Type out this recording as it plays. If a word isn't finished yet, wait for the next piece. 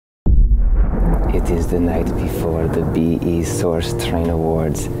It is the night before the BE Source Train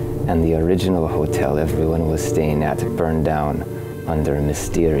Awards, and the original hotel everyone was staying at burned down under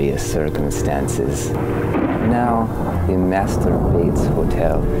mysterious circumstances. Now, the Master Bates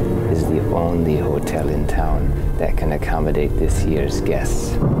Hotel is the only hotel in town that can accommodate this year's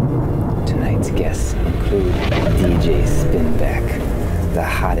guests. Tonight's guests include DJ Spinback, the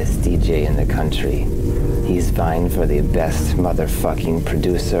hottest DJ in the country. He's vying for the best motherfucking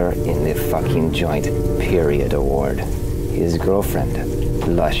producer in the fucking joint, period award. His girlfriend,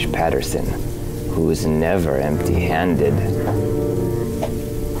 Lush Patterson, who's never empty-handed.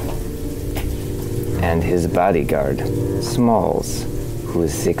 And his bodyguard, Smalls,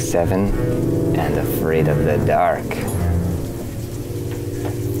 who's 6'7" and afraid of the dark.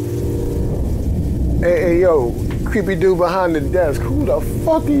 Hey, yo, creepy dude behind the desk, who the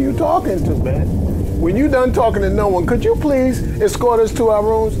fuck are you talking to, man? When you done talking to no one, could you please escort us to our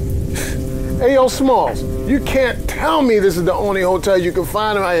rooms? Hey, yo, Smalls, you can't tell me this is the only hotel you can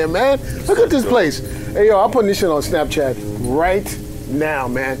find around here, man. Look at this place. Hey, yo, I'm putting this shit on Snapchat right now,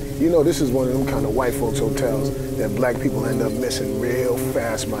 man. You know this is one of them kind of white folks hotels that black people end up missing real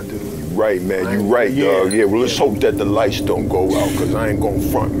fast, my dude. Right, man, you right, dog. Yeah, well, let's hope that the lights don't go out, because I ain't going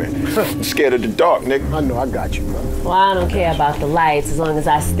front, man. I'm scared of the dark, nigga. I know, I got you, brother. Well, I don't care about the lights as long as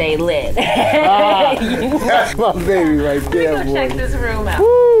I stay lit. That's my baby right there, Let me go check this room out.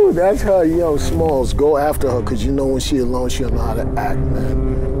 Woo, that's her, yo, Smalls. Go after her, because you know when she alone, she'll know how to act,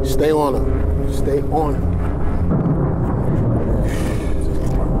 man. Stay on her. Stay on her.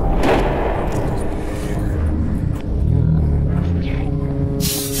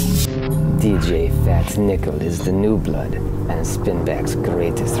 DJ Fats Nickel is the new blood and Spinback's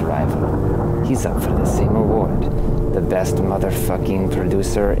greatest rival. He's up for the same award, the best motherfucking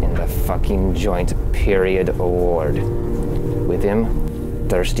producer in the fucking joint, period award. With him,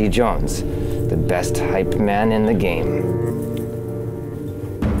 Thirsty Jones, the best hype man in the game.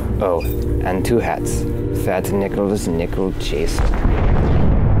 Oh, and two hats, Fat Nickel's Nickel Chaser.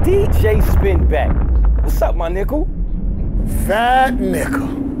 DJ Spinback. What's up, my nickel? Fat Nickel.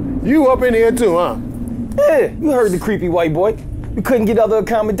 You up in here too, huh? Yeah, you heard the creepy white boy. We couldn't get other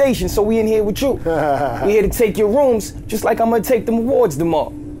accommodations, so we in here with you. We here to take your rooms, just like I'm gonna take them awards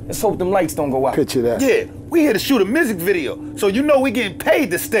tomorrow. Let's hope them lights don't go out. Picture that. Yeah, we here to shoot a music video, so you know we getting paid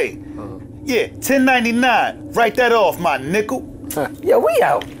to stay. Yeah, $10.99. Write that off, my nickel. Yeah, we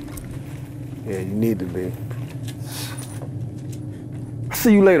out. Yeah, you need to be. I'll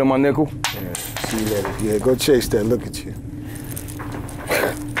see you later, my nickel. Yeah, see you later. Yeah, go chase that. Look at you.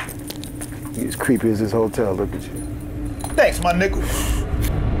 You as creepy as this hotel. Look at you. Thanks, my nickel.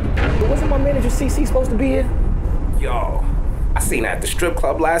 But wasn't my manager CC supposed to be here? Yo, I seen her at the strip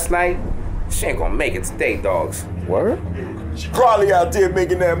club last night. She ain't gonna make it today, dogs. Word? She probably out there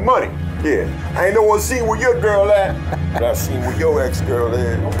making that money. Yeah, I ain't no one seen where your girl at, but I seen where your ex-girl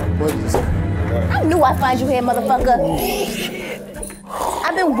at. What is that? I knew I'd find you here, motherfucker.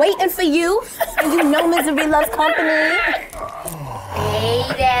 I've been waiting for you, and you know misery loves company. Hey,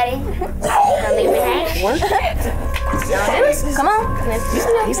 Daddy. What? Come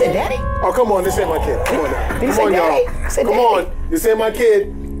on. He said daddy? Oh, come on, this ain't my kid. Come on now. Did he Come say on, daddy? y'all. He said Come daddy. on, this ain't my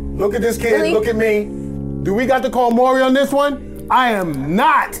kid. Look at this kid, Really? look at me. Do we got to call Maury on this one? I am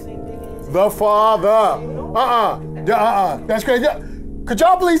not the father. That's crazy. Could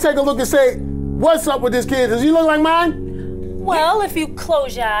y'all please take a look and say, what's up with this kid? Does he look like mine? Well, if you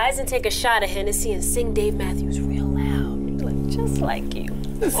close your eyes and take a shot of Hennessy and sing Dave Matthews real loud, you look just like you.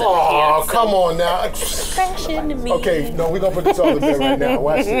 Oh, come on now. Crash into me. Okay, no, we're gonna put this on the bed right now.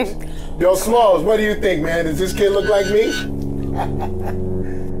 Watch this. Yo, Smalls, what do you think, man? Does this kid look like me?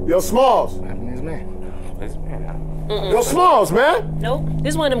 Yo, Smalls. Yo, Smalls, man. Nope.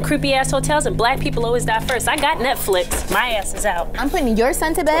 This is one of them creepy ass hotels and black people always die first. I got Netflix. My ass is out. I'm putting your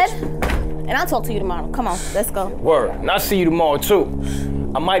son to bed, and I'll talk to you tomorrow. Come on, let's go. Word. And I'll see you tomorrow, too.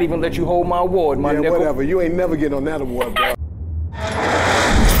 I might even let you hold my award, my nickel. Whatever. You ain't never getting on that award, bro.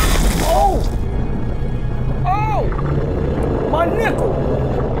 Oh! Oh! My nickel!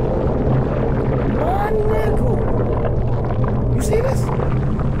 My nickel! You see this?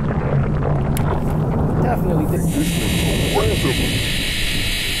 Definitely did.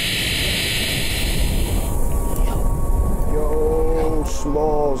 Yo,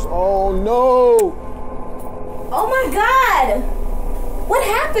 Smalls. Oh, no. Oh, my God. What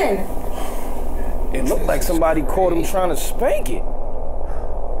happened? It looked like somebody caught him trying to spank it.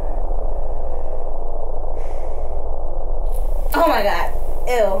 Oh, my God.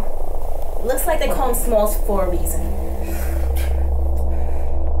 Ew. Looks like they call him Smalls for a reason.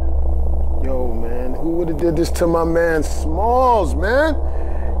 Yo, man, who would have did this to my man Smalls, man?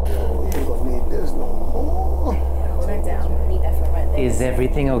 Yo, you gonna need this. tears no more. Hold it down. I need that for right there. Is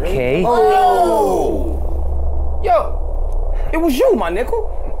everything okay? Oh! Yo, it was you, my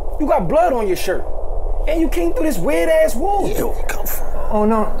nickel. You got blood on your shirt. And you came through this weird-ass wall. Where you come from? Oh,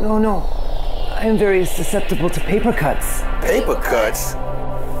 no. I'm very susceptible to paper cuts. Paper cuts?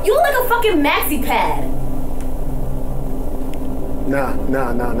 You look like a fucking maxi pad. Nah.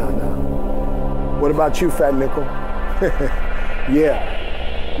 What about you, Fat Nickel? Yeah.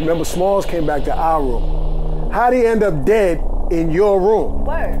 Remember, Smalls came back to our room. How'd he end up dead in your room?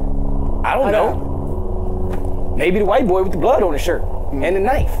 Word. I don't know. Maybe the white boy with the blood on his shirt and the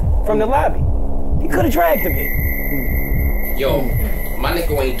knife from the lobby. He could have dragged him here. Yo, my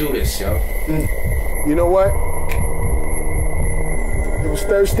nigga ain't do this, yo. You know what? It was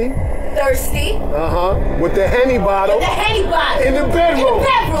thirsty. Thirsty. Uh-huh. With the Henny bottle. The Henny bottle. In the bedroom.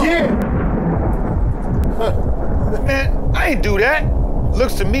 Yeah. Man, I ain't do that.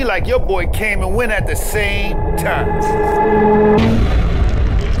 Looks to me like your boy came and went at the same time.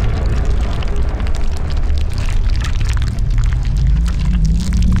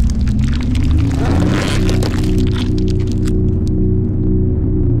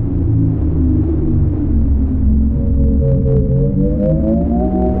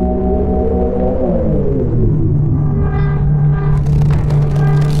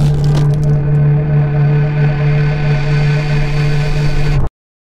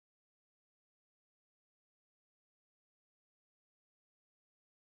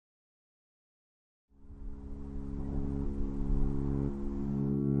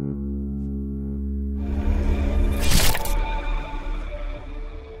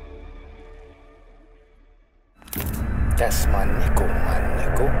 That's my nickel.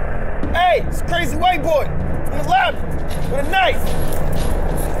 Hey, it's crazy white boy from the lobby with a knife.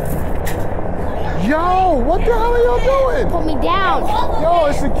 Yo, what the hell are y'all doing? Put me down. Yo,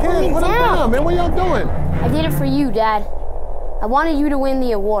 it's a kid. Put him down, man. What y'all doing? I did it for you, Dad. I wanted you to win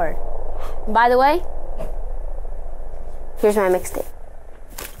the award. And by the way, here's my mixtape.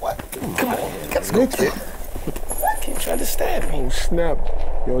 What? Come on, let's go, kid. Keep trying to stab me. Oh, snap.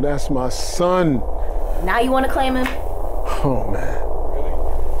 Yo, that's my son. Now you want to claim him? Oh, man.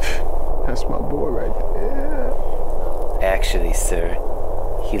 That's my boy right there. Actually, sir,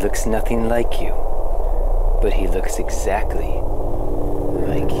 he looks nothing like you. But he looks exactly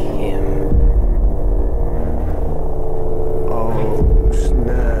like him. Oh,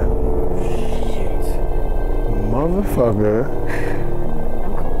 snap. Motherfucker.